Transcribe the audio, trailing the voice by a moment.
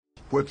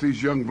What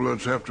these young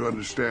bloods have to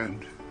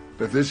understand,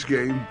 that this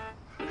game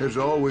has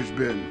always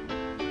been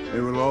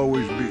and will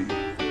always be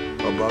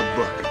about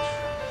buckets.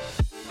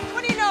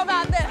 What do you know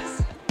about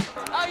this?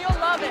 Oh, you'll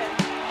love it.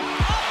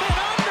 Up and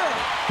under.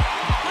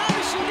 How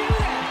does she do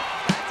that?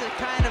 That's a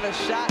kind of a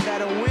shot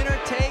that a winner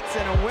takes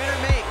and a winner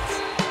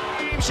makes.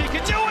 She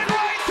can do it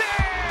right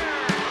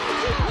there.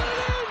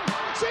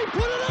 She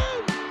put it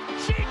in.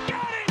 She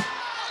got it.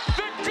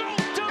 The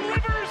GOAT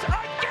delivers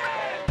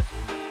again.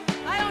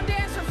 I don't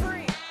dance for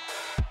free.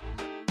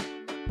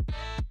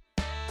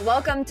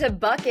 Welcome to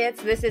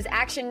Buckets. This is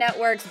Action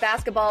Network's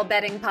basketball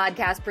betting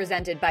podcast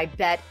presented by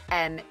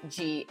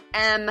BetMGM.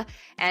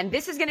 And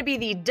this is going to be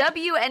the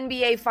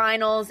WNBA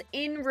Finals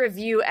in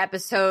review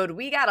episode.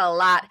 We got a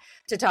lot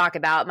to talk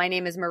about. My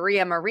name is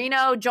Maria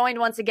Marino, joined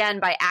once again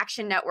by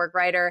Action Network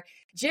writer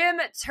Jim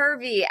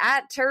Turvey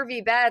at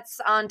Turvey Bets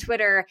on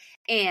Twitter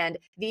and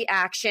the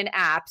Action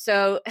app.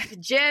 So,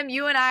 Jim,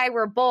 you and I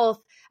were both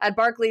at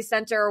Barclays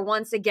Center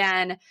once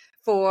again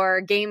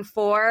for Game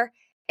 4.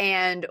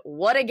 And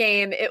what a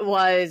game it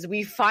was.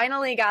 We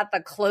finally got the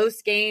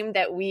close game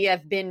that we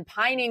have been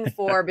pining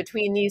for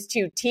between these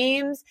two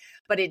teams,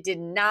 but it did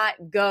not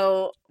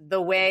go the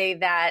way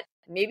that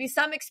maybe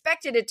some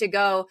expected it to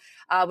go,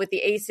 with the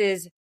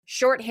Aces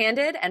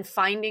shorthanded and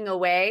finding a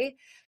way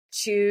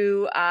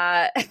to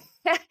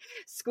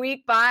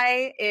squeak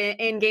by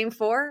in Game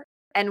 4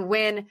 and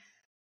win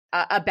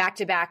a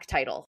back-to-back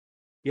title.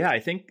 Yeah,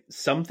 I think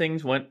some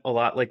things went a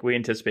lot like we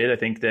anticipated. I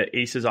think the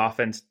Aces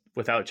offense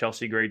without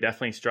Chelsea Gray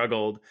definitely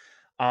struggled.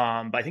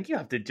 But I think you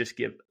have to just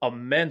give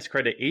immense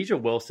credit. Asia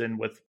Wilson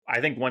with, I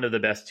think, one of the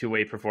best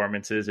two-way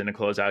performances in a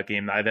closeout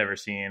game that I've ever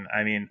seen.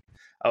 I mean,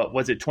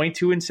 was it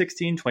 22 and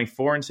 16,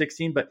 24 and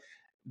 16? But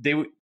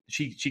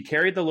she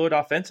carried the load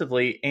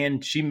offensively,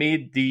 and she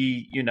made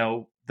the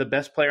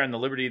best player on the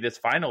Liberty this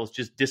finals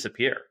just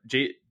disappear.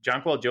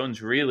 Jonquel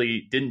Jones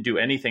really didn't do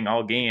anything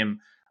all game.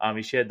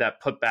 She had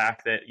that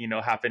putback that,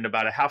 happened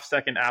about a half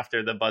second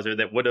after the buzzer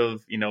that would have,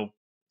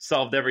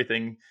 solved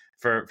everything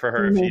for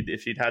her. Mm-hmm.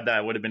 If she'd had that,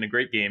 it would have been a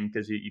great game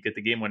because you get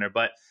the game winner.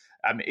 But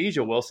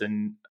Asia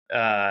Wilson,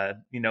 I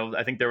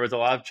think there was a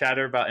lot of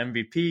chatter about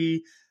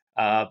MVP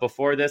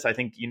before this. I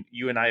think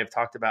you and I have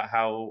talked about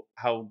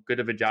how good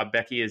of a job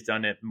Becky has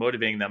done at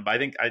motivating them. But I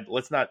think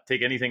let's not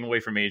take anything away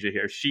from Asia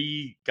here.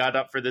 She got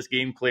up for this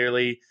game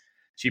clearly.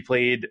 She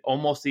played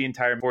almost the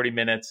entire 40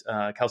 minutes.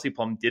 Kelsey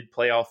Plum did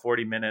play all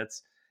 40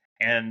 minutes.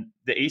 And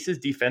the Aces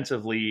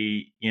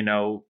defensively,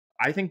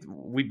 I think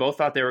we both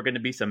thought there were going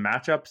to be some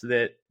matchups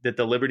that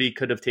the Liberty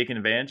could have taken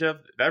advantage of.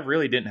 That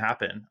really didn't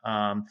happen.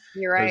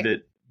 You're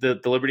right.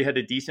 The Liberty had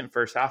a decent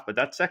first half, but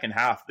that second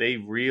half, they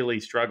really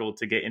struggled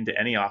to get into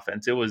any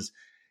offense. It was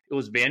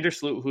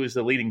Vandersloot who was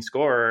the leading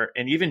scorer.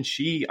 And even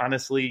she,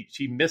 honestly,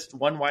 she missed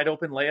one wide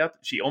open layup.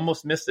 She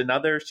almost missed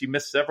another. She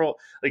missed several.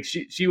 Like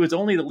she was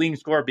only the leading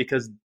scorer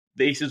because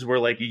the Aces were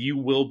like, you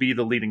will be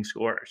the leading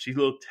scorer. She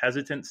looked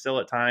hesitant still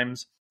at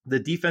times. The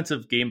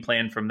defensive game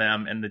plan from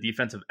them and the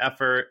defensive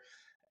effort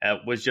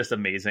was just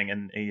amazing.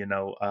 And,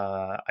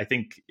 I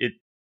think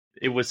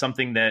it was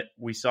something that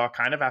we saw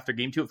kind of after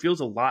Game 2. It feels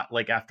a lot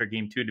like after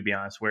Game 2, to be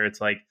honest, where it's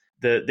like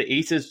the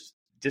Aces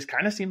just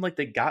kind of seemed like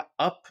they got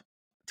up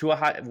to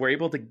were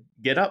able to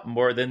get up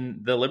more than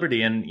the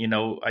Liberty. And,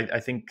 I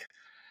think,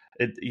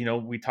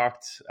 we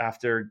talked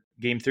after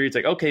Game 3, it's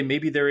like, okay,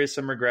 maybe there is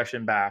some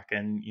regression back.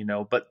 And,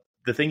 but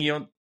the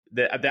thing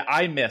that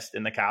I missed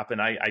in the cap,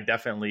 and I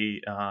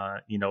definitely,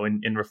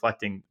 in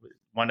reflecting,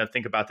 want to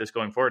think about this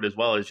going forward as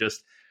well, is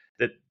just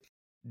that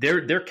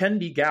there can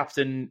be gaps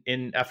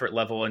in effort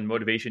level and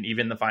motivation,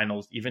 even in the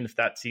finals, even if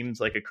that seems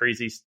like a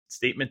crazy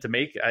statement to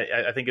make.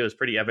 I think it was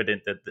pretty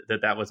evident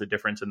that was a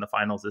difference in the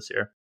finals this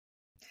year.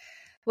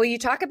 Well, you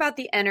talk about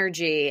the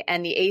energy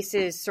and the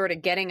Aces sort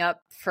of getting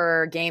up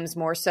for games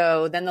more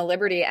so than the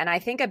Liberty. And I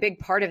think a big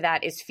part of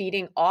that is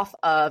feeding off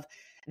of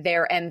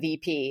their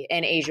MVP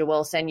in Asia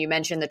Wilson. You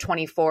mentioned the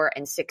 24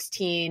 and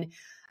 16,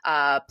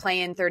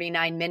 playing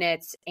 39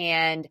 minutes.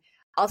 And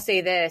I'll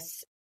say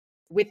this,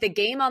 with the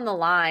game on the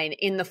line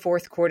in the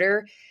fourth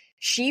quarter,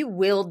 she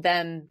willed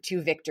them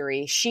to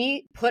victory.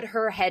 She put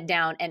her head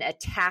down and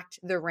attacked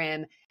the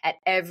rim at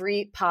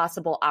every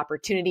possible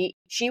opportunity.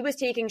 She was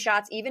taking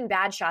shots, even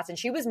bad shots, and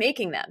she was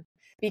making them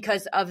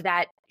because of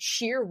that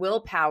sheer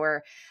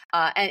willpower.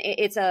 And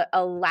it's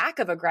a lack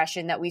of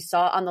aggression that we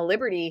saw on the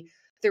Liberty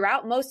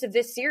throughout most of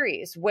this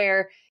series,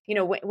 where,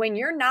 when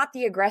you're not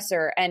the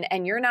aggressor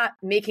and you're not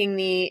making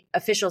the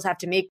officials have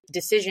to make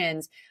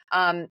decisions,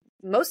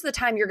 most of the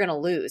time you're going to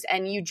lose.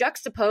 And you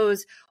juxtapose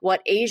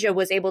what Asia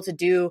was able to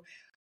do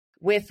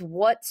with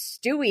what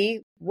Stewie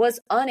was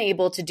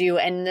unable to do.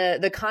 And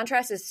the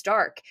contrast is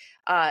stark.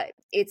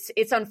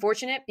 It's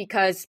unfortunate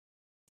because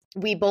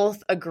we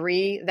both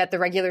agree that the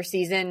regular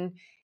season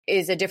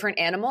is a different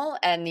animal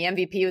and the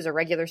MVP was a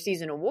regular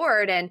season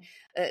award. And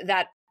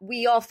that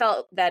we all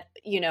felt that,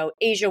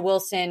 Asia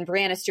Wilson,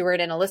 Brianna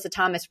Stewart, and Alyssa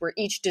Thomas were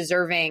each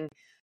deserving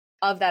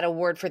of that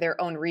award for their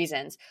own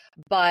reasons.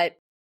 But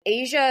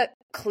Asia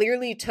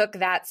clearly took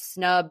that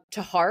snub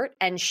to heart,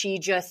 and she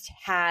just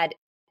had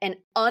an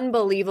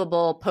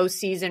unbelievable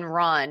postseason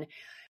run,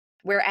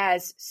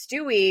 whereas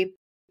Stewie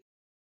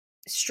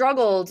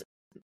struggled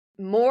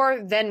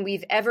more than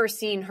we've ever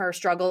seen her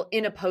struggle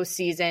in a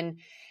postseason.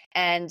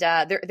 And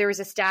there was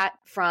a stat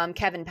from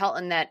Kevin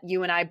Pelton that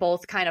you and I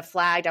both kind of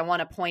flagged. I want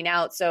to point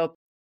out. So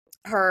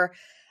her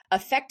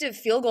effective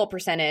field goal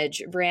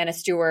percentage, Breanna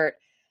Stewart,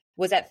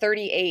 was at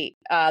 38,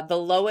 the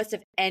lowest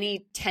of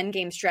any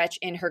 10-game stretch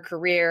in her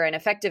career. And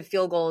effective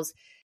field goals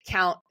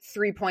count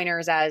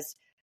three-pointers as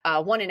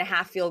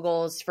 1.5 field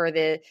goals for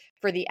the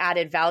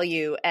added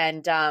value.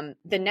 And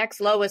the next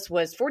lowest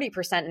was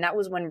 40%, and that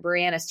was when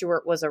Breanna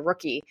Stewart was a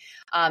rookie.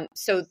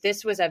 So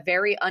this was a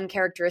very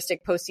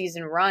uncharacteristic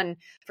postseason run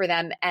for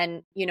them.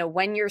 And,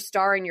 when your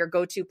star and your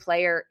go-to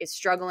player is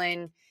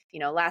struggling,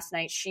 last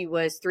night she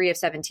was 3 of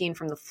 17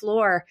 from the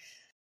floor,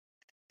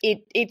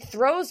 it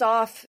throws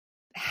off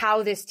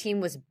how this team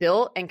was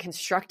built and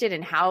constructed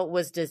and how it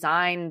was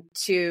designed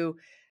to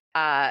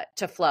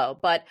flow.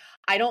 But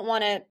I don't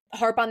want to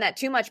harp on that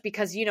too much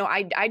because,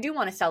 I do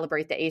want to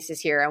celebrate the Aces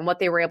here and what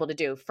they were able to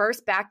do.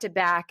 First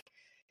back-to-back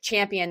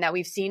champion that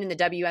we've seen in the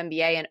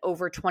WNBA in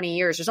over 20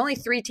 years. There's only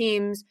 3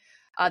 teams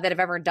that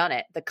have ever done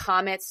it. The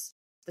Comets,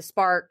 the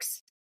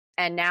Sparks,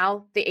 and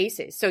now the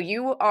Aces. So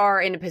you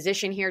are in a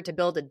position here to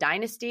build a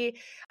dynasty.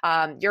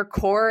 Your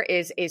core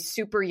is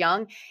super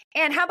young.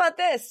 And how about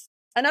this?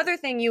 Another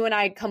thing you and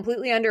I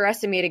completely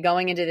underestimated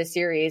going into the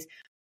series,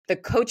 the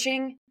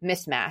coaching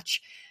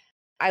mismatch.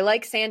 I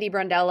like Sandy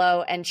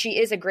Brondello, and she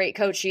is a great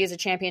coach. She is a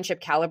championship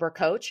caliber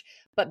coach.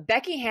 But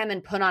Becky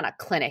Hammon put on a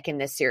clinic in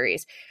this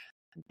series,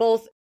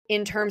 both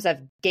in terms of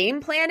game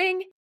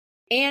planning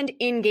and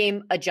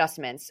in-game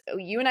adjustments.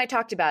 You and I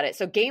talked about it.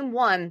 So game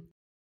 1,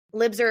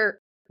 Libs are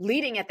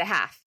leading at the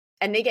half,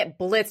 and they get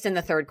blitzed in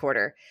the third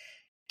quarter.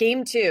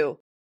 Game 2,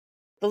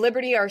 the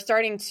Liberty are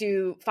starting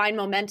to find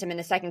momentum in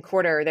the second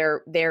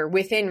quarter. They're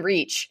within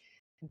reach.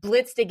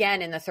 Blitzed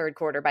again in the third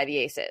quarter by the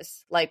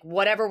Aces. Like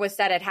whatever was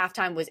said at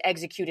halftime was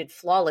executed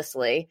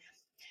flawlessly.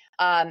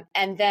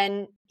 And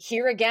then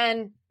here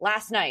again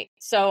last night.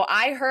 So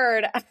I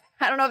heard,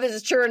 I don't know if this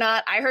is true or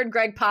not, I heard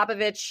Greg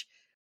Popovich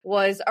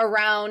was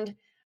around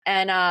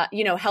and,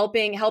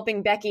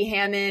 helping Becky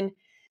Hammon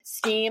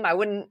scheme. I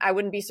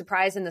wouldn't be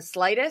surprised in the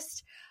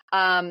slightest.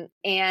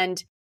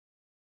 And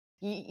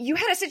you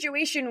had a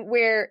situation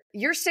where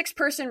your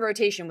 6-person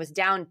rotation was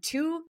down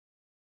 2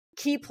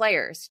 key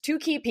players, 2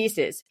 key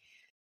pieces.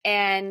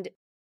 And,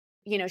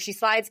 she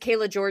slides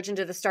Kayla George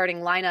into the starting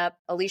lineup.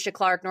 Alicia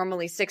Clark,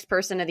 normally 6th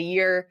person of the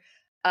year,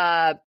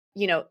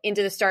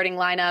 into the starting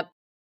lineup.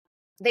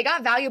 They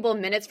got valuable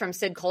minutes from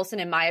Sid Colson,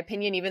 in my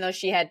opinion, even though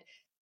she had,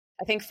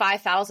 I think,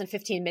 5 fouls in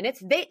 15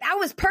 minutes. That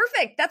was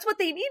perfect. That's what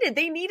they needed.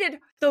 They needed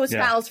those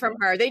fouls from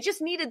her. They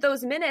just needed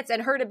those minutes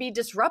and her to be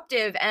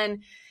disruptive.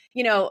 And,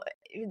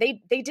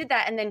 they did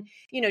that. And then,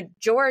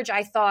 George,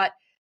 I thought,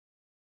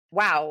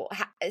 wow,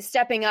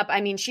 stepping up.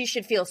 I mean, she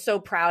should feel so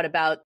proud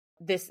about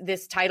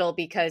this title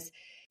because,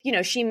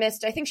 she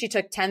missed, I think she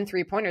took 10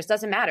 3-pointers.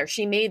 Doesn't matter.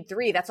 She made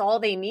 3. That's all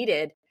they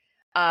needed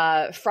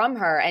from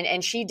her.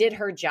 And she did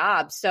her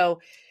job. So,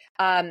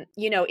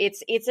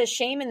 it's a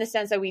shame in the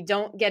sense that we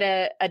don't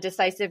get a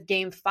decisive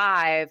game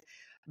 5,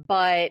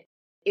 but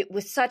it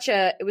was such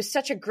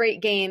a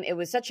great game. It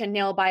was such a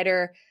nail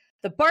biter.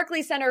 The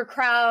Barclays Center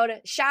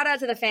crowd, shout out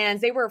to the fans.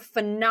 They were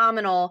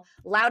phenomenal.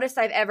 Loudest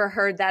I've ever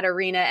heard that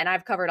arena. And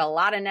I've covered a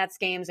lot of Nets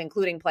games,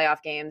 including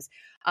playoff games.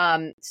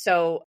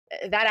 So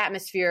that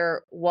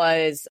atmosphere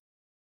was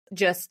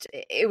just,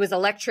 it was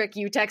electric.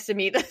 You texted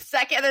me the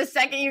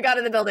second you got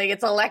in the building.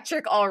 It's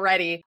electric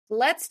already.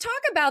 Let's talk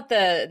about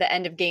the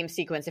end of game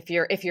sequence if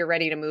you're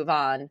ready to move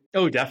on.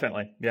 Oh,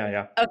 definitely.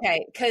 Yeah.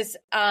 Okay. Cause,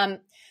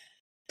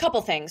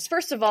 couple things.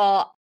 First of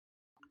all,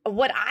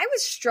 what I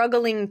was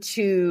struggling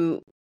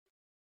to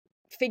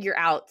figure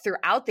out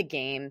throughout the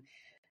game,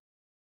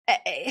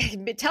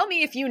 tell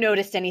me if you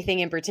noticed anything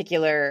in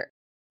particular.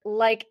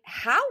 Like,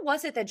 how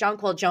was it that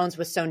Jonquel Jones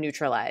was so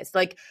neutralized?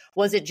 Like,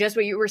 was it just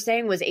what you were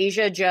saying? Was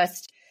Asia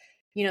just,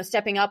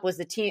 stepping up? Was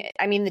the team,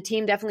 the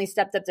team definitely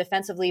stepped up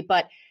defensively,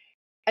 but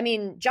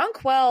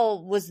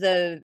Jonquel was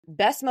the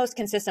best, most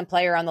consistent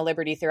player on the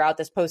Liberty throughout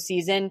this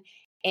postseason.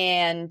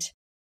 And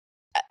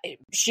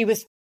she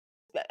was,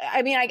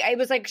 I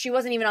was like, she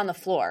wasn't even on the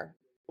floor.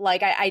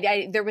 Like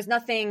there was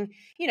nothing,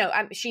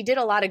 she did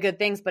a lot of good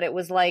things, but it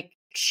was like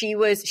she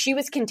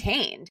was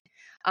contained.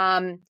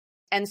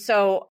 And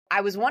so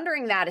I was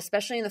wondering that,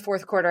 especially in the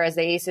fourth quarter, as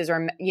the Aces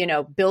are,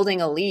 building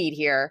a lead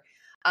here.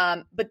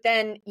 But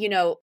then,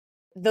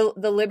 the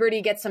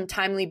Liberty gets some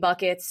timely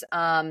buckets.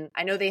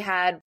 I know they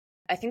had,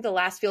 I think the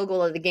last field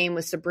goal of the game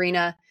was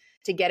Sabrina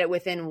to get it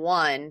within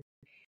 1.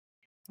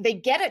 They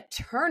get a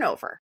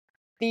turnover.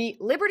 The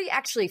Liberty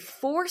actually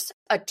force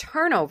a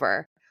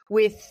turnover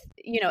with,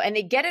 and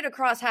they get it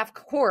across half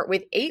court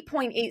with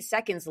 8.8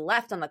 seconds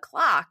left on the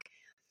clock.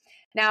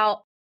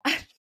 Now,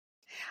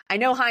 I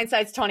know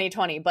hindsight's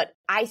 20/20, but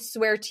I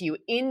swear to you,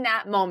 in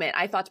that moment,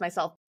 I thought to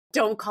myself,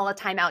 don't call a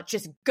timeout.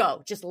 Just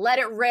go. Just let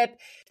it rip.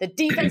 The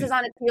defense is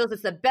on its heels.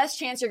 It's the best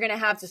chance you're going to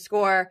have to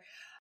score.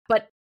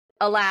 But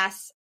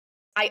alas,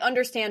 I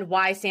understand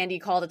why Sandy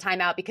called a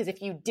timeout, because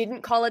if you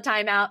didn't call a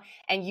timeout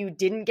and you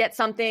didn't get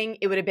something,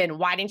 it would have been,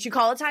 why didn't you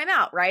call a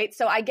timeout, right?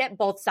 So I get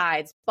both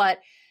sides. But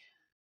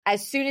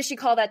as soon as she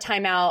called that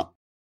timeout,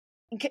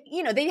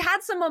 you know, they had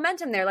some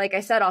momentum there, like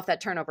I said, off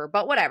that turnover.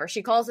 But whatever,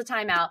 she calls a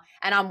timeout,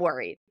 and I'm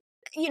worried.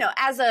 You know,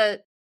 as a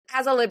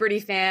Liberty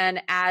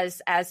fan,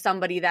 as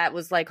somebody that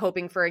was like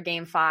hoping for a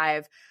game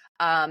 5,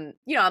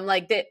 you know, I'm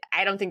like,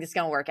 I don't think this is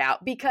going to work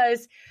out,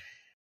 because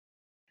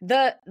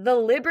the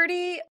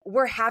Liberty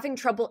were having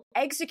trouble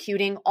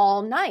executing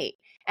all night.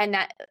 And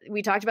that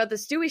we talked about the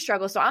Stewie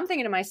struggle. So I'm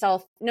thinking to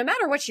myself, no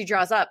matter what she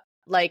draws up,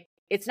 like,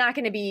 it's not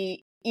going to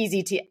be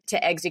easy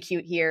to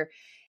execute here.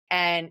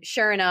 And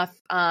sure enough,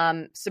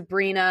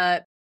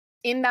 Sabrina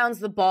inbounds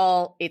the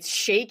ball. It's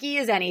shaky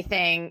as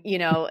anything. You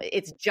know,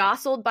 it's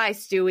jostled by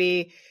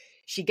Stewie.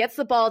 She gets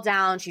the ball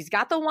down. She's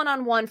got the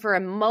one-on-one for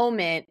a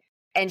moment,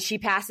 and she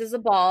passes the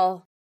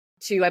ball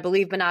to, I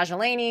believe,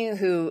 Benaj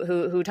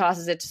who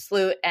tosses it to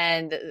Sloot,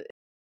 and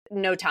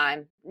no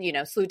time. You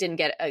know, Sloot didn't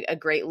get a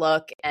great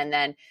look, and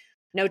then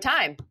no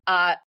time.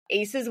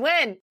 Aces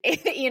win.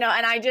 You know,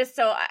 and I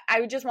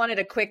just wanted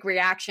a quick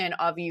reaction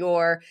of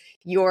your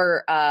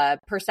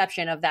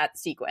perception of that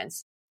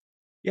sequence.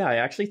 Yeah, I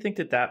actually think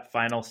that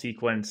final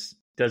sequence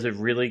does a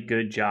really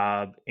good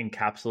job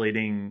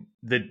encapsulating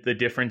the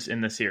difference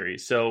in the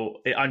series. So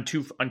on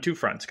two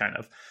fronts, kind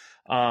of.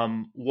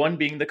 One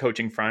being the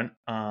coaching front.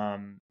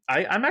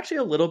 I'm actually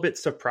a little bit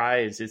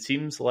surprised. It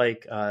seems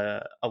like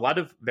a lot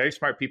of very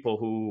smart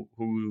people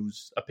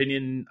whose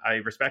opinion I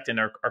respect and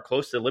are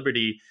close to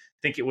Liberty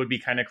think it would be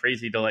kind of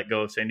crazy to let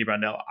go of Sandy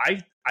Brundell.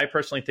 I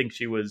personally think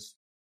she was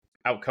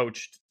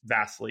outcoached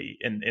vastly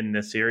in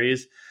this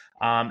series.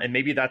 And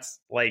maybe that's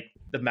like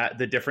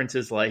the difference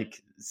is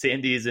like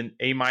Sandy's an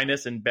A-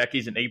 and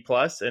Becky's an A+,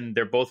 and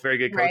they're both very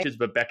good coaches, right?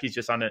 But Becky's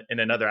just in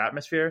another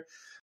atmosphere.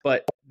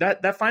 But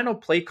that final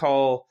play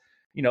call,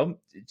 you know,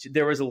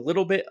 there was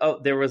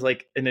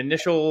like an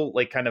initial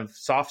like kind of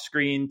soft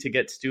screen to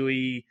get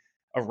Stewie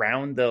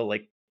around the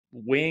like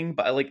wing.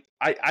 But like,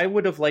 I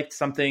would have liked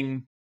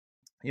something,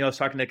 you know, I was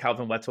talking to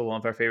Calvin Wetzel, one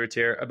of our favorites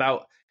here,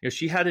 about, you know,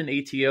 she had an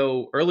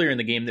ATO earlier in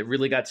the game that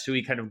really got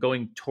Stewie kind of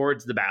going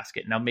towards the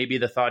basket. Now, maybe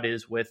the thought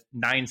is with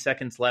 9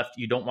 seconds left,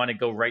 you don't want to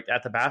go right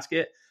at the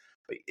basket,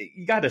 but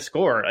you got to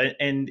score.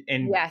 And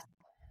yes,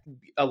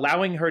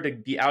 allowing her to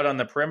be out on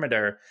the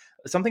perimeter.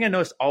 Something I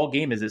noticed all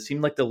game is it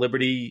seemed like the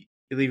Liberty,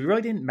 they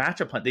really didn't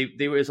match up.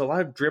 There was a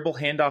lot of dribble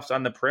handoffs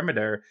on the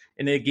perimeter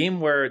in a game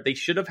where they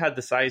should have had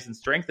the size and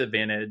strength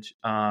advantage.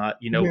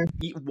 You know,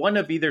 one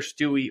of either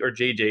Stewie or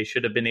JJ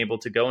should have been able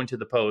to go into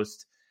the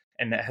post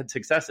and had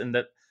success. And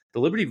the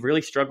Liberty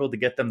really struggled to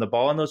get them the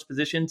ball in those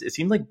positions. It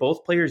seemed like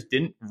both players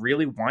didn't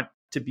really want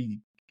to be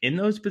in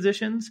those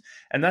positions.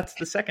 And that's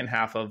the second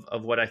half of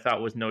what I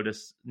thought was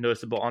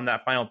noticeable on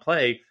that final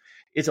play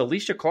is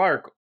Alicia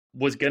Clark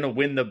was going to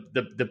win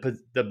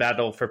the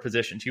battle for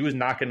position. She was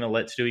not going to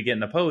let Stewie get in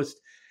the post.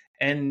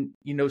 And,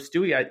 you know,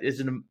 Stewie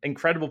is an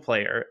incredible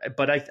player,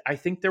 but I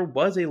think there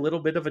was a little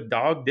bit of a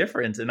dog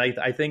difference. And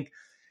I think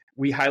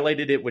we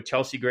highlighted it with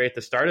Chelsea Gray at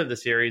the start of the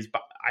series,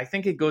 but I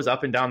think it goes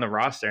up and down the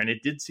roster. And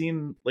it did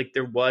seem like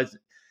there was,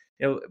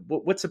 you know,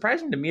 what's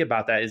surprising to me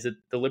about that is that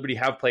the Liberty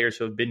have players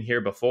who have been here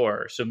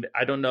before. So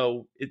I don't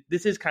know.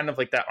 This is kind of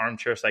like that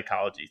armchair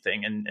psychology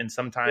thing. And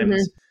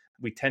sometimes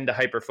we tend to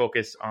hyper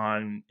focus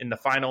on in the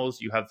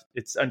finals.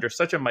 It's under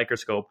such a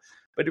microscope,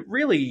 but it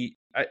really,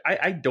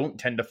 I don't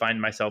tend to find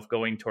myself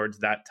going towards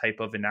that type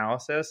of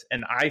analysis.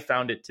 And I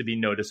found it to be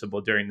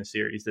noticeable during the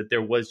series that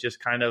there was just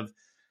kind of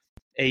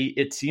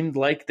it seemed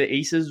like the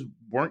Aces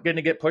weren't going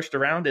to get pushed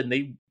around and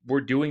they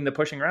were doing the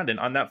pushing around. And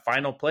on that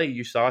final play,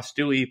 you saw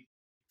Stewie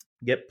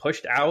get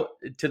pushed out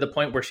to the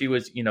point where she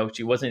was, you know,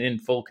 she wasn't in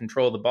full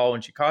control of the ball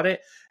when she caught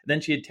it. And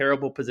then she had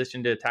terrible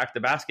position to attack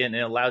the basket, and it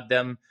allowed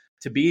them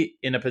to be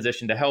in a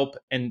position to help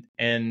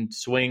and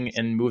swing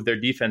and move their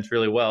defense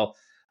really well.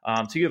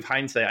 So you have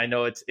hindsight. I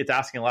know it's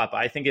asking a lot, but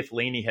I think if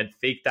Laney had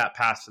faked that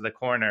pass to the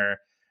corner,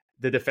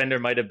 the defender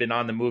might have been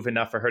on the move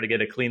enough for her to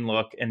get a clean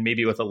look and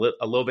maybe with a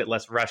little bit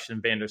less rush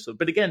than Vandersloot.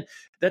 But again,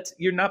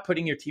 you're not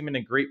putting your team in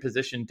a great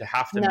position to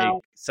have to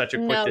make such a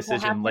quick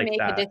decision like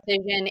that. Make a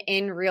decision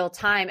in real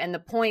time. And the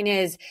point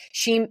is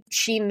she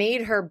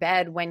made her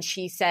bed when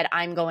she said,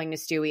 I'm going to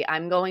Stewie.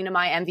 I'm going to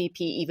my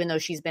MVP, even though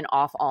she's been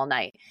off all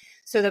night.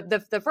 So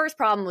the first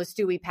problem was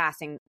Stewie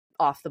passing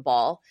off the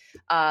ball.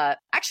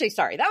 Actually,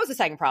 sorry, that was the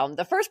second problem.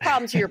 The first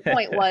problem, to your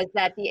point, was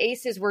that the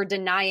Aces were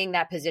denying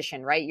that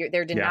position, right?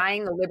 They're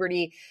denying the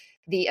Liberty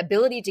the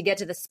ability to get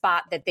to the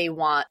spot that they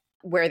want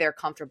where they're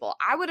comfortable.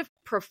 I would have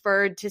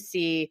preferred to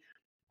see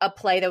a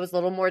play that was a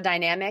little more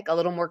dynamic, a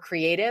little more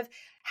creative,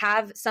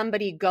 have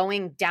somebody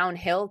going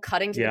downhill,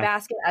 cutting to the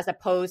basket, as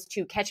opposed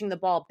to catching the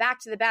ball back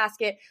to the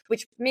basket,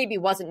 which maybe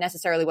wasn't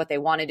necessarily what they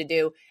wanted to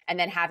do, and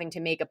then having to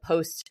make a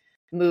post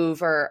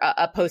move or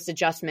a post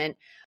adjustment.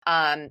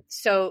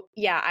 So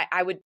yeah,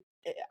 I would,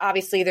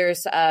 obviously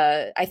there's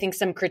I think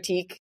some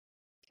critique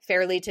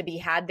fairly to be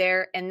had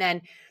there. And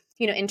then,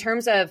 you know, in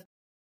terms of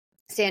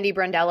Sandy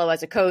Brondello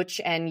as a coach,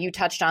 and you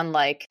touched on,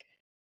 like,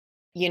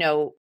 you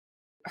know,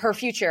 her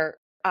future,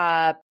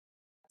 I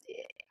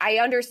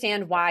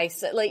understand why,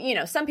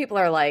 like, some people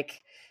are like,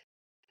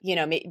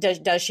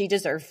 does she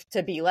deserve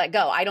to be let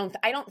go? I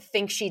don't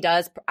think she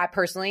does, I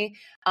personally.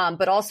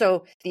 But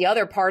also the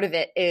other part of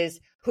it is,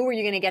 who are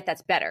you going to get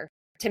that's better?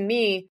 To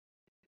me,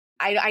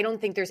 I don't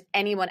think there's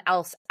anyone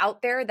else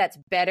out there that's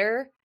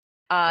better.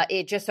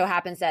 It just so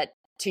happens that,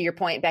 to your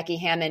point, Becky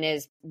Hammon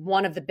is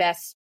one of the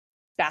best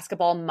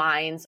basketball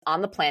minds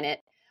on the planet.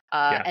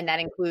 And that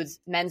includes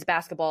men's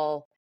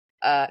basketball,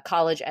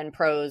 college and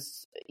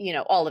pros,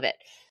 all of it.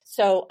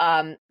 So,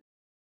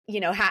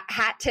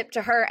 hat tip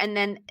to her. And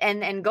then,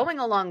 and going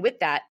along with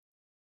that,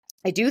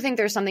 I do think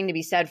there's something to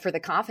be said for the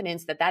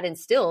confidence that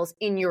instills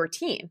in your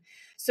team.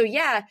 So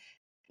yeah,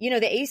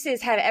 the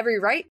Aces have every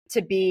right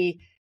to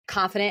be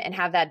confident and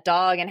have that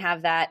dog and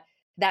have that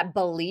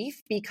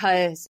belief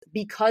because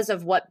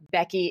of what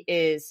Becky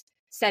is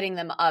setting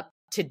them up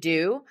to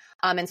do.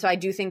 And so I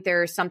do think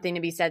there's something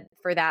to be said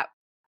for that,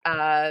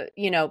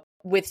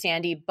 with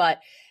Sandy. But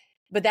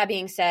that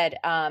being said,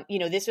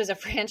 this was a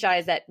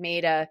franchise that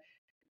made a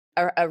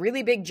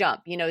really big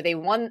jump. They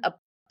won a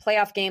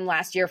playoff game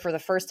last year for the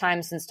first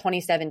time since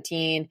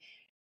 2017,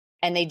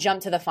 and they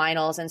jumped to the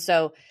finals. And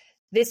so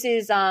this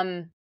is,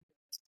 I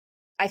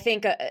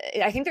think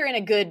they're in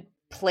a good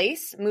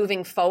place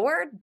moving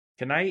forward.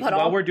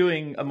 While we're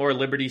doing a more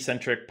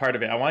Liberty-centric part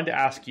of it, I wanted to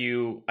ask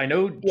you, I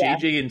know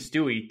JJ and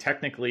Stewie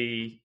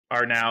technically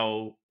are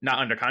now not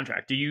under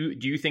contract. Do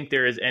you think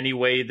there is any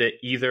way that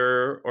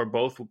either or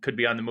both could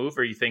be on the move,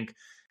 or you think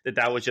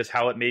that was just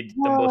how it made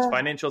the most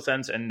financial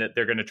sense and that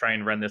they're going to try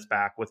and run this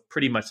back with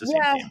pretty much the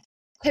same team?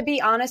 To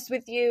be honest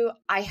with you,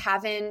 I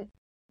haven't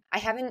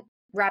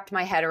wrapped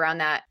my head around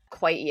that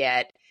quite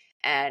yet.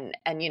 And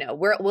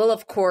we'll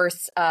of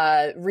course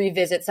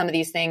revisit some of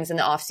these things in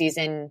the off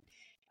season.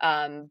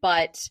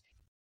 But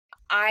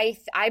I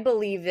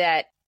believe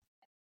that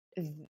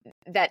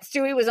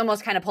Stewie was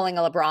almost kind of pulling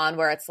a LeBron,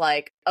 where it's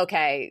like,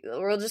 okay,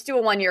 we'll just do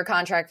a 1-year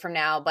contract from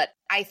now. But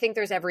I think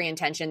there's every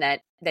intention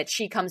that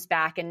she comes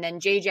back. And then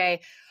JJ,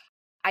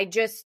 I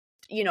just,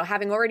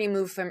 having already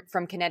moved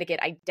from Connecticut,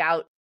 I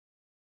doubt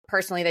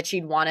personally that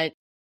she'd want to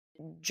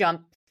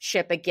jump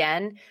ship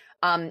again.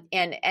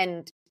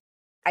 And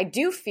I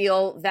do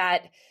feel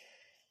that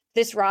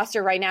this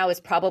roster right now is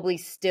probably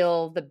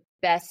still the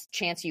best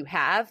chance you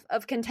have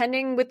of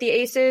contending with the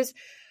Aces.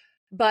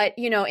 But,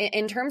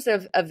 in terms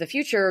of the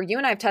future, you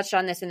and I have touched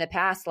on this in the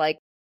past, like,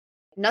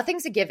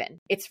 nothing's a given.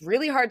 It's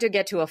really hard to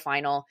get to a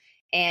final.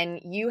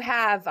 And you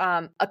have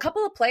a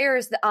couple of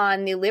players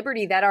on the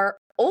Liberty that are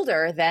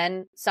older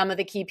than some of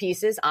the key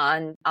pieces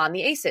on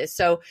the Aces.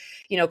 So,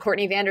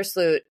 Courtney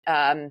Vandersloot,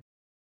 I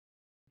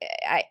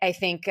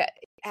think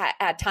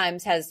at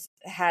times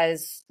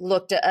has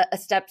looked a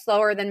step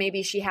slower than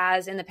maybe she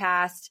has in the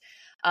past.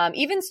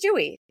 Even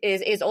Stewie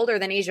is older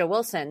than Asia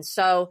Wilson.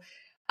 So,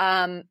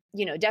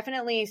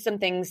 definitely some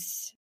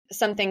things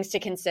to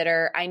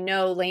consider. I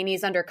know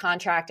Laney's under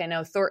contract. I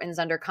know Thornton's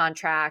under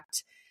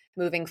contract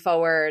moving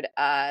forward.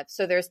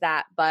 So there's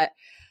that. But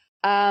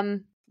I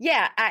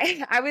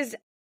was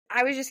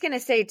just going to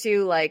say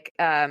too, like,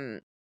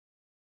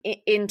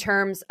 in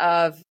terms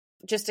of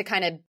just to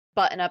kind of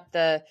button up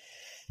the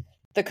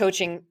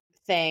coaching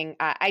thing,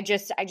 I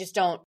just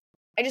don't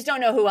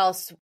know who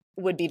else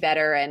would be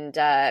better. And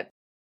I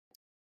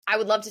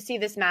would love to see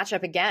this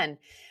matchup again.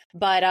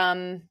 But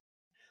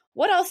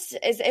what else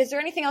is there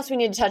anything else we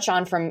need to touch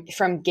on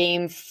from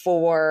Game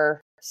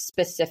 4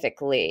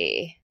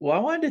 specifically? Well, I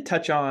wanted to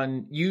touch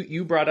on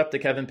you brought up the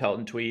Kevin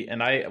Pelton tweet,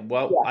 and I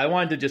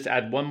wanted to just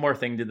add one more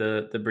thing to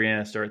the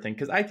Brianna Stewart thing,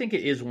 because I think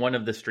it is one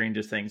of the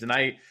strangest things, and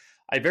I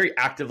very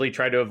actively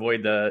try to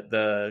avoid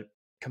the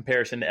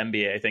comparison to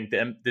NBA. I think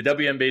the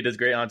WNBA does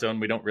great on its own.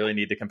 We don't really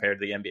need to compare to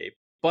the NBA.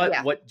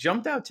 But what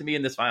jumped out to me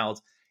in this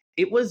finals,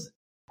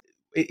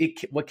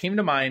 what came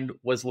to mind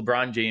was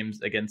LeBron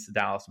James against the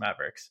Dallas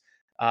Mavericks.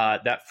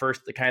 That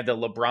first, kind of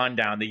the LeBron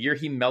down, the year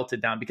he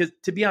melted down. Because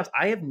to be honest,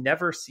 I have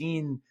never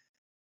seen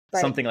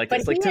something like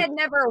this. But he had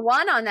never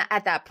won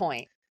at that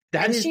point.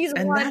 That's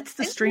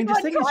the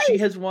strangest thing, is she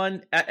has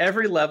won at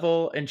every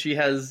level, and she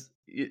has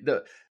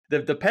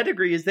the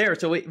pedigree is there.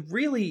 So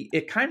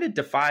it kind of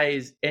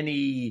defies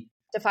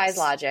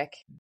logic,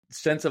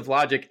 sense of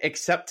logic,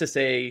 except to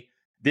say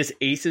this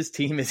Aces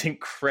team is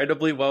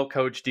incredibly well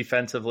coached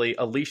defensively.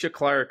 Alicia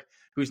Clark,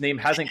 whose name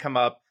hasn't come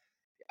up,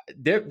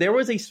 there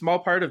was a small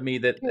part of me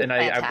that, and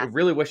I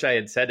really wish I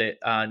had said it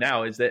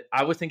now, is that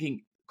I was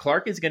thinking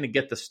Clark is going to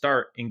get the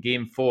start in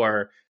Game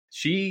 4.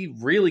 She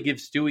really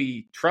gives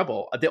Stewie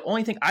trouble. The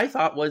only thing I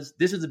thought was,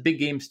 this is a big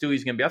game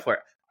Stewie's going to be up for.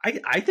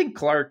 I think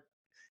Clark,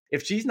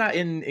 if she's not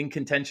in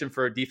contention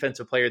for a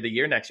Defensive Player of the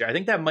Year next year, I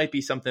think that might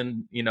be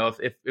something,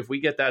 if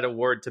we get that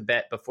award to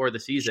bet before the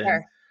season.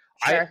 Sure.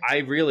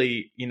 I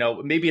really,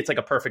 maybe it's like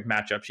a perfect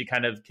matchup. She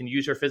kind of can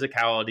use her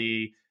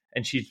physicality,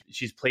 and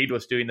she's played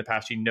with Stewie in the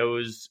past. She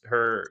knows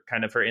her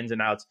ins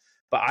and outs.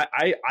 But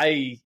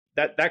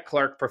that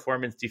Clark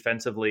performance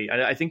defensively,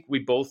 I think we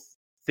both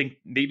think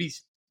maybe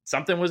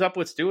something was up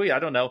with Stewie. I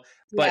don't know,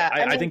 but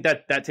I think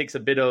that takes a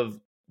bit of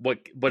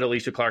what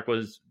Alicia Clark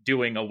was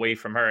doing away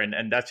from her.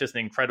 And that's just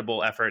an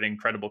incredible effort,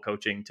 incredible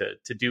coaching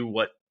to do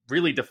what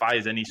really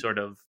defies any sort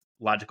of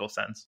logical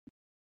sense.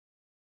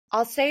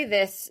 I'll say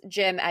this,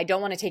 Jim, I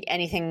don't want to take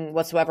anything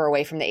whatsoever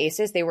away from the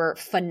Aces. They were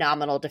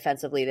phenomenal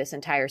defensively this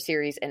entire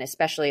series, and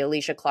especially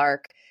Alicia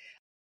Clark.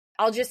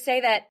 I'll just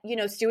say that,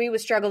 Stewie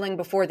was struggling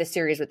before the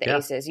series with the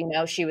Aces.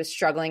 She was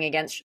struggling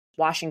against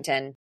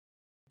Washington,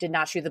 did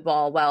not shoot the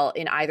ball well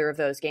in either of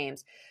those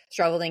games,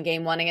 struggled in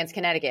game 1 against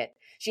Connecticut.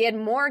 She had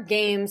more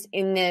games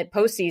in the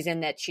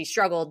postseason that she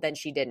struggled than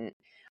she didn't.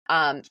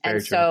 And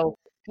so,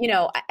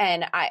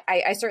 and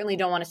I certainly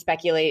don't want to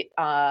speculate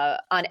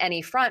on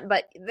any front,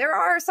 but there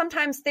are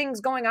sometimes things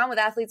going on with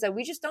athletes that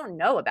we just don't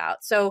know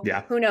about. So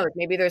who knows?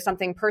 Maybe there's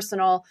something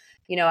personal.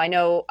 I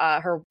know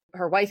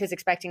her wife is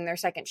expecting their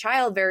second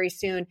child very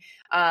soon.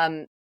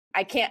 I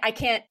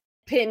can't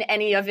pin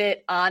any of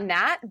it on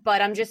that,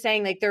 but I'm just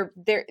saying, like,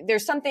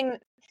 there's something,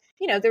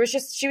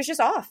 she was just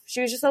off.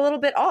 She was just a little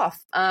bit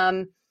off.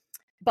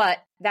 But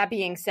that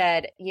being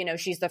said,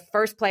 she's the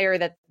first player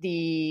that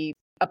the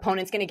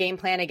opponent's going to game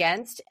plan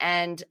against.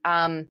 And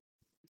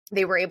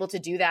they were able to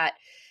do that,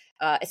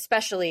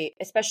 especially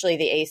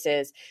the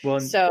Aces. Well,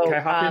 so can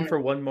I hop in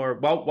for one more?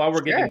 While we're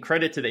giving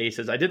credit to the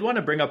Aces, I did want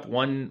to bring up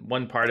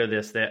one part of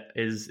this that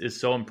is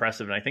so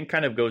impressive, and I think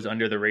kind of goes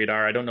under the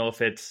radar. I don't know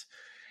if it's,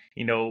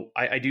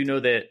 I do know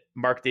that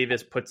Mark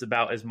Davis puts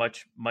about as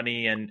much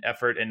money and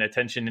effort and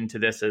attention into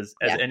this as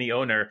any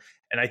owner.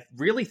 And I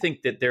really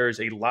think that there's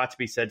a lot to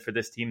be said for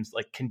this team's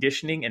like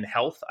conditioning and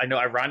health. I know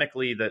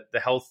ironically that the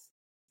health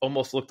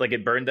almost looked like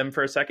it burned them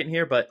for a second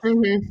here, but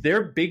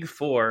their big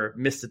four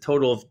missed a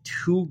total of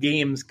 2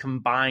 games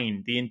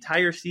combined the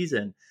entire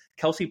season.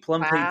 Kelsey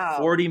Plum played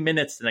 40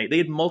 minutes tonight. They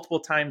had multiple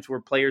times where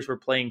players were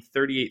playing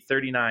 38,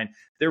 39.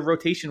 Their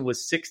rotation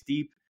was 6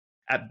 deep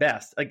at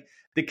best. Like,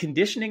 the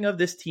conditioning of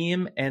this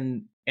team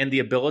and the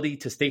ability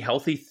to stay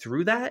healthy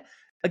through that,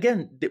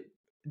 again,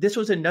 this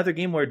was another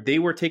game where they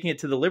were taking it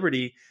to the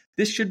Liberty.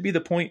 This should be the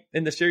point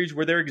in the series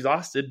where they're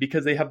exhausted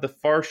because they have the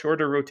far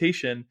shorter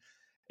rotation.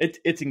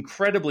 It's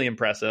incredibly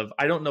impressive.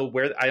 I don't know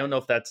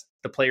if that's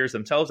the players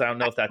themselves. I don't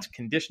know if that's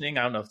conditioning.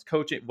 I don't know if it's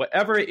coaching.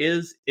 Whatever it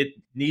is,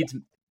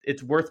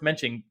 it's worth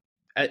mentioning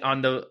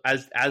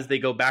as they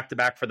go back to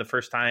back for the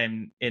first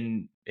time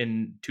in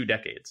 2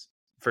 decades.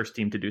 First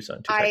team to do so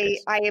in 2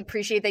 decades. I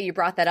appreciate that you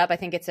brought that up. I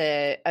think it's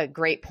a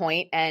great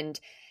point. And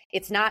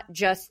it's not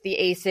just the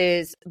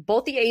Aces.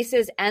 Both the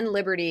Aces and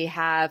Liberty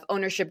have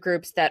ownership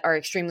groups that are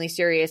extremely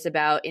serious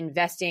about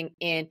investing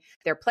in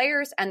their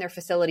players and their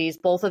facilities.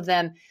 Both of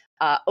them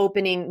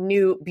opening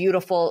new,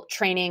 beautiful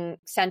training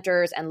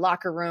centers and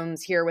locker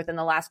rooms here within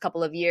the last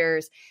couple of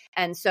years.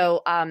 And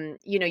so,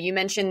 you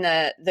mentioned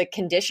the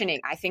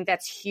conditioning. I think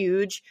that's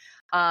huge.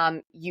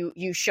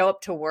 You show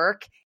up to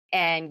work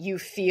and you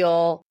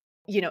feel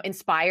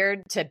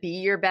inspired to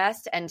be your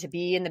best and to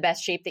be in the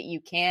best shape that you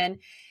can.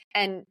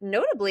 And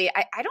notably,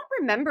 I don't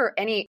remember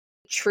any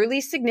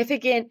truly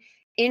significant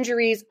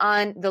injuries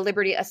on the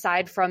Liberty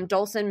aside from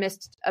Dolson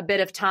missed a bit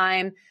of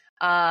time.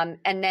 And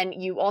then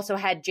you also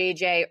had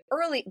JJ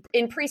early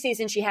in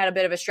preseason. She had a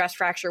bit of a stress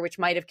fracture, which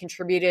might have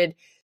contributed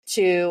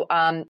to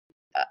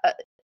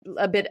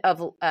a bit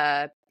of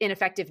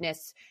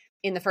ineffectiveness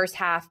in the first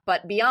half.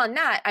 But beyond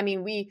that, I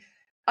mean,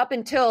 up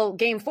until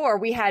game 4,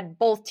 we had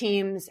both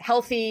teams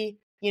healthy,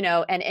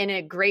 and in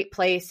a great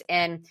place.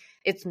 And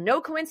it's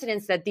no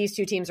coincidence that these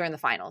 2 teams are in the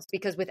finals,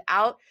 because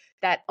without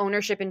that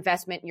ownership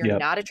investment, you're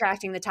not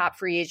attracting the top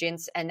free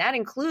agents. And that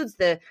includes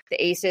the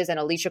Aces and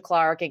Alicia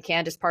Clark and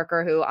Candace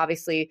Parker, who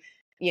obviously,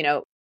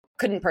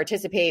 couldn't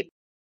participate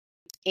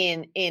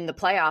in the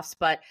playoffs.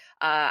 But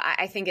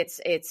I think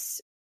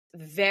it's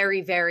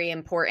very, very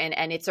important.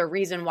 And it's a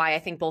reason why I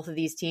think both of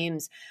these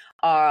teams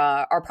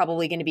are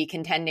probably going to be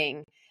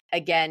contending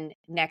again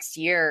next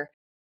year.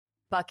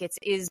 Buckets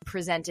is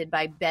presented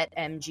by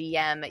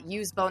BetMGM.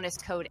 Use bonus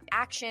code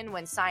ACTION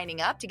when signing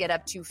up to get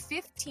up to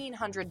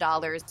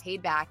 $1,500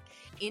 paid back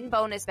in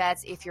bonus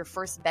bets if your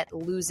first bet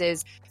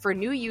loses. For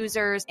new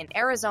users in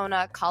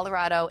Arizona,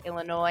 Colorado,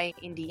 Illinois,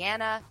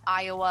 Indiana,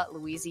 Iowa,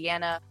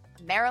 Louisiana,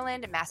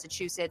 Maryland,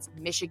 Massachusetts,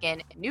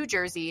 Michigan, New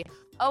Jersey,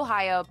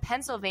 Ohio,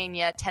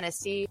 Pennsylvania,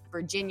 Tennessee,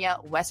 Virginia,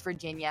 West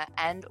Virginia,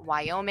 and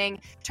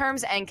Wyoming.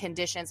 Terms and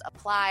conditions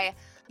apply.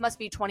 Must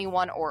be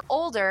 21 or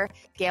older.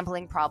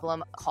 Gambling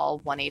problem? Call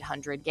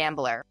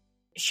 1-800-GAMBLER.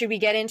 Should we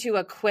get into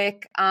a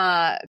quick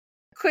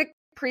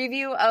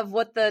preview of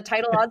what the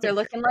title odds are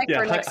looking like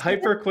for next year?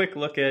 Hyper quick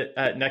look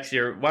at next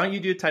year. Why don't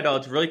you do title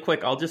odds really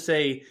quick? I'll just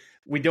say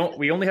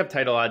we only have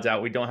title odds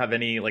out. We don't have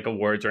any like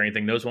awards or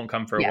anything. Those won't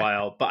come for a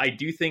while. But I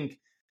do think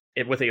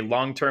with a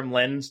long-term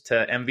lens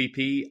to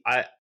MVP,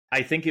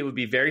 I think it would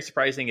be very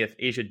surprising if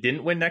Asia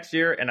didn't win next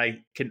year. And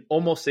I can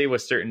almost say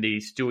with certainty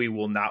Stewie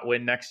will not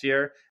win next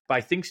year. But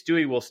I think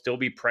Stewie will still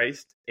be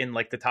priced in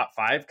like the top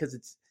 5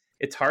 because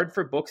it's hard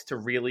for books to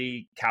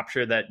really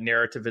capture that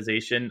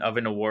narrativization of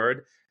an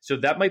award. So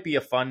that might be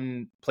a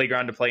fun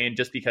playground to play in,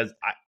 just because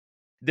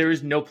there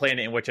is no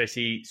planet in which I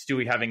see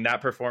Stewie having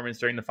that performance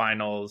during the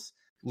finals,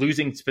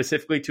 losing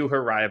specifically to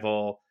her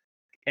rival,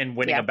 and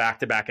winning a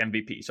back-to-back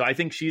MVP. So I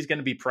think she's going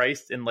to be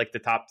priced in like the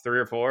top 3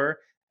 or 4.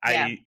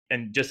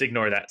 And just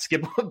ignore that.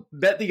 Skip,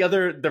 bet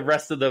the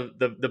rest of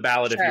the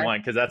ballot if you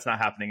want, because that's not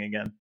happening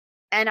again.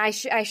 And I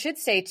should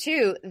say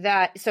too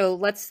that, so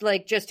let's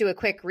like just do a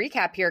quick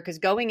recap here, because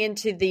going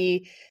into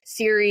the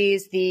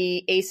series,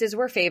 the Aces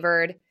were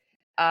favored,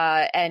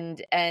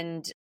 and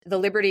the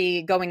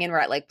Liberty going in were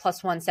at like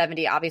plus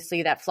 170.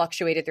 Obviously that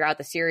fluctuated throughout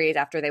the series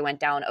after they went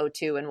down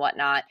 0-2 and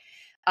whatnot.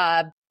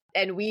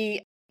 And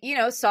we,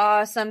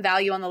 saw some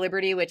value on the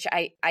Liberty, which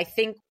I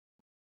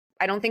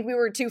don't think we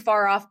were too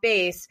far off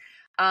base.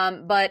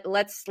 But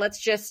let's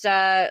just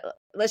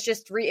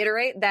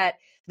reiterate that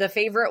the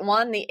favorite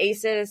won, the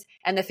Aces,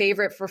 and the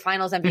favorite for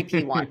Finals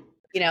MVP won.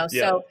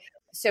 So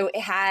it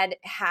had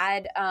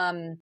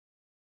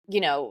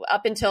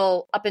up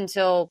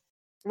until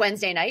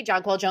Wednesday night,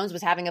 Jonquel Jones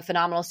was having a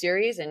phenomenal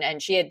series,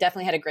 and she had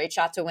definitely had a great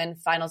shot to win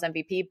Finals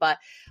MVP. But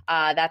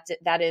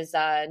that is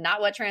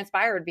not what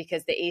transpired,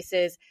 because the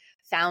Aces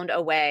found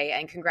a way,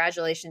 and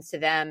congratulations to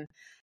them.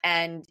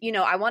 And,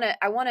 I want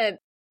to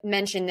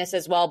mention this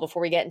as well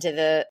before we get into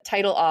the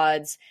title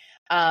odds.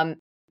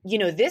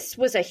 This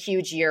was a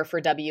huge year for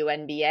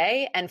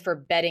WNBA and for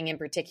betting in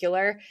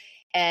particular.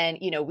 And,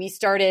 we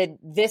started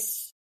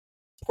this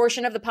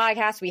portion of the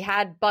podcast. We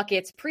had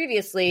buckets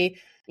previously,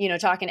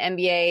 talking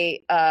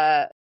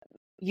NBA,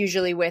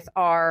 usually with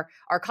our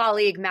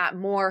colleague, Matt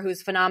Moore,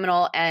 who's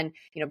phenomenal. And,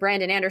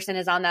 Brandon Anderson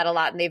is on that a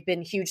lot, and they've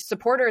been huge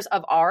supporters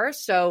of ours.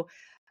 So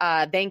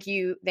thank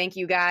you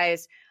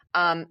guys.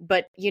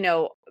 But,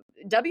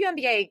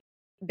 WNBA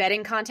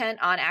betting content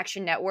on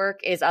Action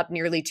Network is up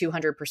nearly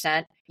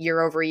 200%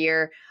 year over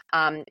year.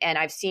 And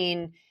I've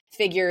seen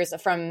figures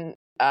from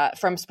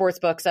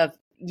sportsbooks of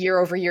year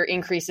over year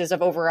increases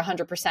of over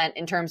 100%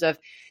 in terms of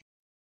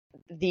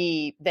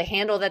the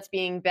handle that's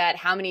being bet,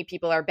 how many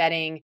people are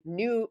betting,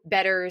 new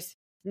bettors,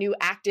 new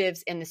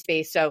actives in the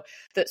space. So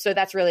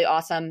that's really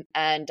awesome.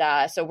 And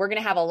so we're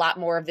going to have a lot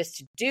more of this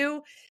to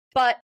do.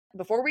 But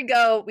before we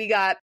go, we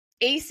got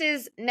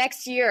Aces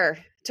next year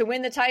to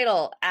win the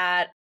title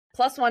at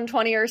plus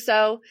 120 or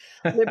so,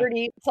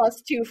 Liberty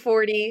plus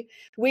 240,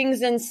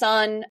 Wings and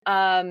Sun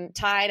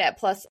tied at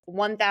plus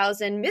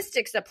 1,000,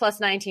 Mystics at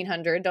plus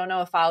 1,900. Don't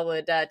know if I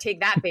would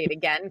take that bait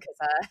again, because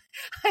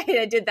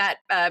I did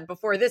that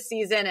before this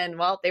season, and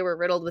they were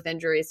riddled with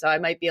injuries, so I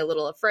might be a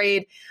little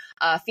afraid.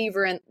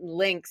 Fever and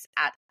Lynx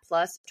at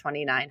plus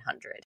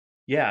 2,900.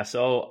 Yeah,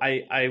 so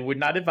I would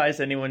not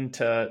advise anyone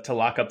to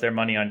lock up their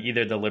money on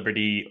either the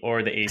Liberty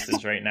or the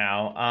Aces right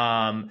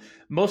now.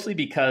 Mostly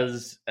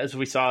because, as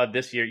we saw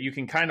this year, you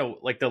can kind of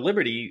like the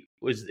Liberty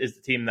is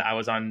the team that I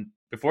was on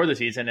before the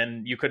season,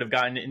 and you could have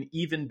gotten an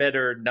even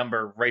better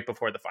number right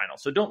before the final.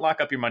 So don't lock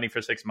up your money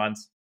for 6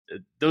 months.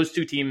 Those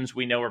two teams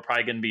we know are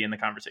probably going to be in the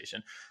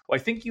conversation. What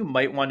I think you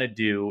might want to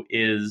do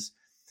is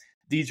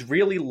these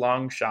really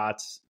long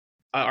shots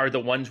are the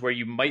ones where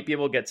you might be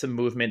able to get some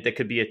movement that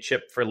could be a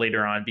chip for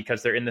later on,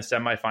 because they're in the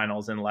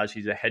semifinals and allows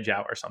you to hedge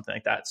out or something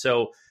like that.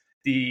 So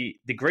the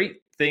great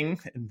thing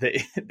that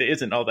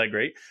isn't all that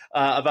great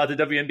about the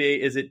WNBA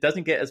is it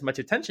doesn't get as much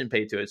attention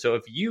paid to it. So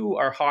if you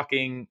are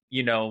hawking,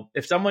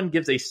 if someone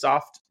gives a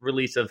soft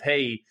release of,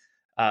 hey,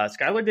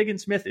 Skylar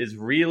Diggins-Smith is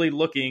really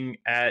looking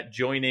at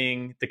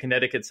joining the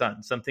Connecticut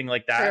Sun, something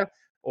like that. Sure.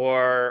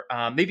 Or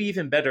maybe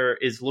even better,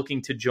 is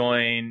looking to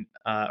join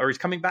or is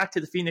coming back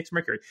to the Phoenix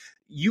Mercury.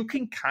 You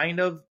can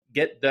kind of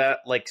get that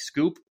like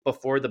scoop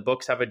before the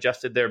books have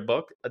adjusted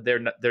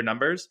their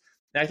numbers.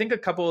 And I think a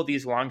couple of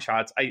these long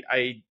shots,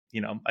 I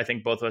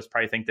think both of us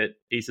probably think that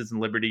Aces and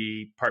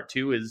Liberty Part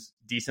 2 is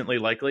decently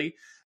likely.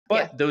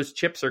 But those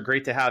chips are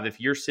great to have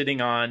if you're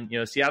sitting on,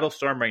 Seattle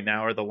Storm right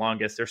now are the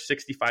longest. They're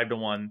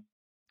 65-1.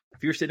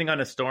 If you're sitting on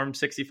a Storm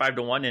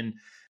 65-1 and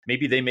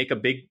maybe they make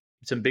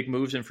some big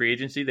moves in free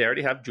agency. They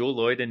already have Jewel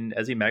Lloyd and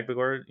Ezzie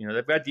Magbegor.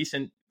 They've got a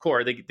decent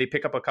core. They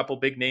pick up a couple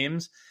big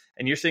names,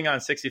 and you're sitting on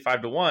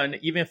 65-1.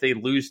 Even if they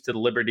lose to the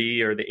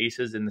Liberty or the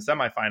Aces in the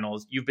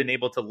semifinals, you've been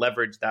able to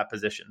leverage that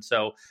position.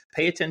 So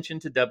pay attention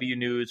to W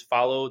News.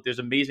 There's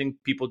amazing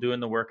people doing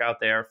the work out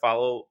there.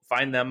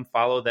 Find them,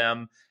 follow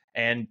them,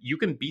 and you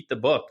can beat the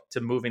book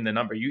to moving the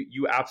number.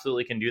 You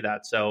absolutely can do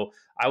that. So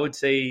I would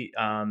say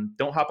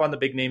don't hop on the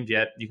big names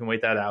yet. You can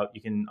wait that out.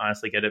 You can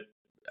honestly get it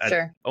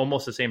at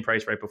almost the same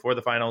price right before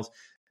the finals.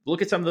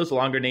 Look at some of those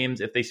longer names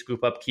if they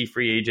scoop up key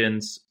free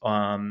agents,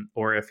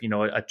 or if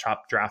a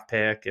top draft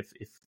pick,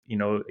 if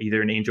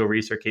either an Angel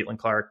Reese or Caitlin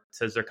Clark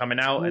says they're coming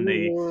out and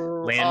they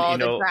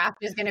land. The draft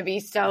is going to be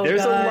so.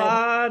 There's good. a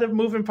lot of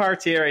moving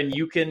parts here, and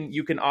you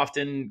can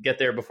often get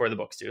there before the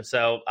books do.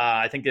 So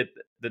I think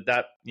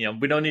that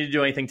we don't need to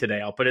do anything today.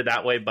 I'll put it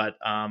that way, but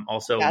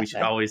also we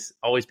should always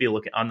be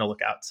on the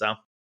lookout. So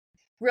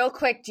real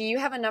quick, do you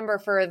have a number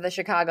for the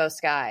Chicago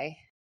Sky?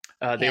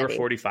 They were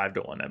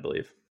 45-1, I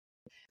believe.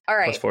 All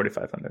right. Plus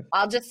 4,500.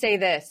 I'll just say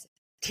this.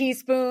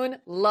 Teaspoon,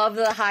 love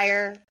the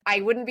hire.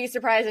 I wouldn't be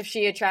surprised if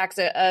she attracts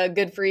a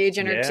good free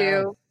agent or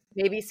two.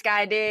 Maybe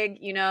Sky Dig,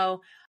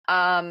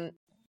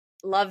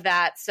 love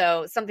that.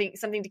 So something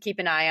to keep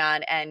an eye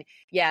on. And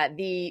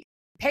pay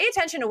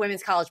attention to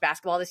women's college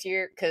basketball this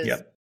year,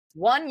 because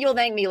One, you'll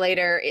thank me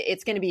later.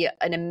 It's going to be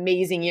an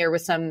amazing year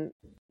with some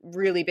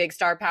really big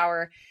star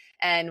power,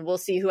 and we'll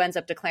see who ends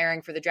up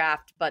declaring for the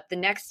draft. But the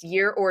next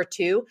year or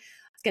two,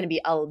 it's going to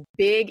be a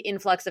big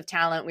influx of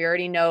talent. We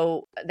already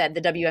know that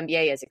the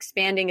WNBA is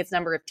expanding its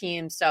number of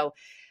teams, so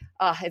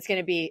it's going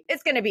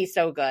to be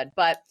so good.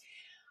 But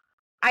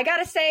I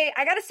gotta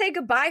say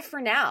goodbye for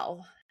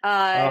now.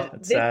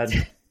 It's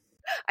sad.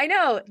 I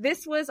know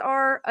this was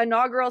our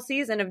inaugural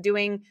season of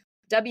doing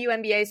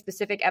WNBA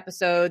specific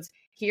episodes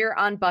here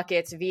on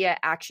Buckets via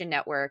Action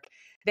Network.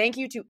 Thank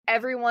you to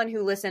everyone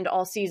who listened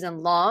all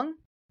season long.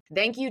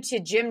 Thank you to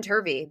Jim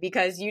Turvey,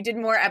 because you did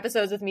more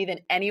episodes with me than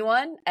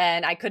anyone,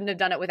 and I couldn't have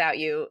done it without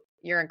you.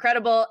 You're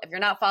incredible. If you're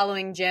not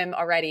following Jim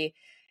already,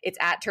 it's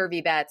at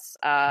TurveyBets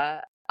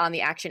on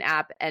the Action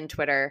app and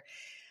Twitter.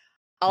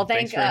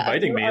 Thanks for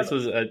inviting me. This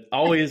was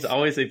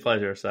always a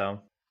pleasure. So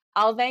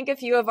I'll thank a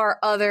few of our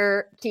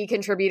other key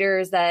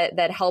contributors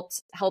that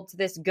helped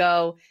this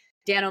go.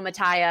 Dano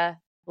Mataya,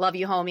 love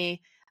you, homie.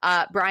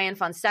 Brian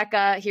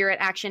Fonseca here at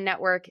Action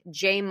Network,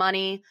 Jay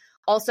Money.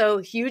 Also,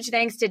 huge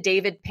thanks to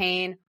David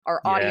Payne, our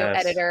audio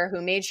editor,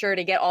 who made sure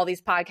to get all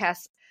these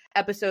podcast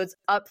episodes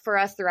up for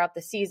us throughout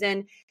the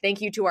season.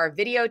 Thank you to our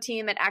video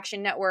team at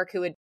Action Network, who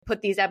would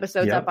put these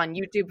episodes up on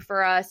YouTube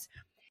for us.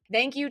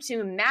 Thank you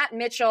to Matt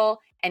Mitchell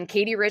and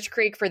Katie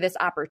Richcreek for this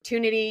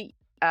opportunity.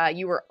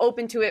 You were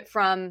open to it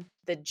from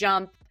the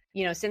jump,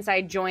 since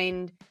I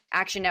joined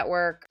Action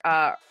Network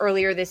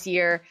earlier this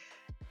year,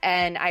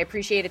 and I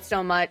appreciate it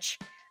so much.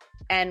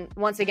 And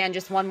once again,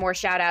 just one more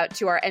shout out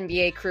to our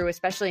NBA crew,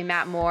 especially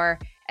Matt Moore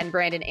and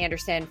Brandon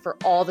Anderson, for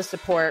all the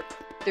support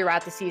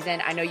throughout the season.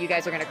 I know you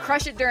guys are going to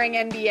crush it during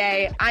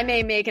NBA. I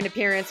may make an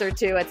appearance or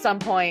two at some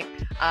point.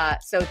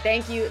 So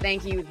thank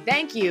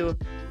you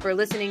for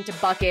listening to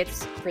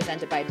Buckets,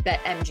 presented by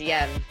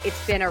BetMGM.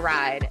 It's been a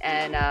ride,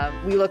 and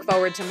we look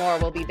forward to more.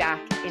 We'll be back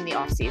in the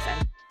off season.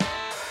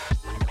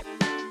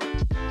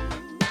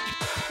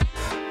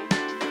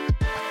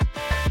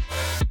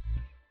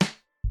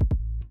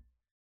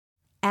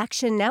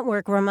 Action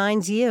Network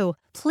reminds you,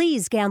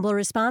 please gamble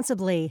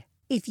responsibly.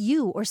 If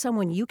you or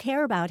someone you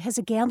care about has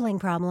a gambling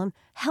problem,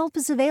 help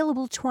is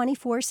available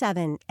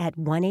 24/7 at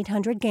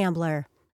 1-800-GAMBLER.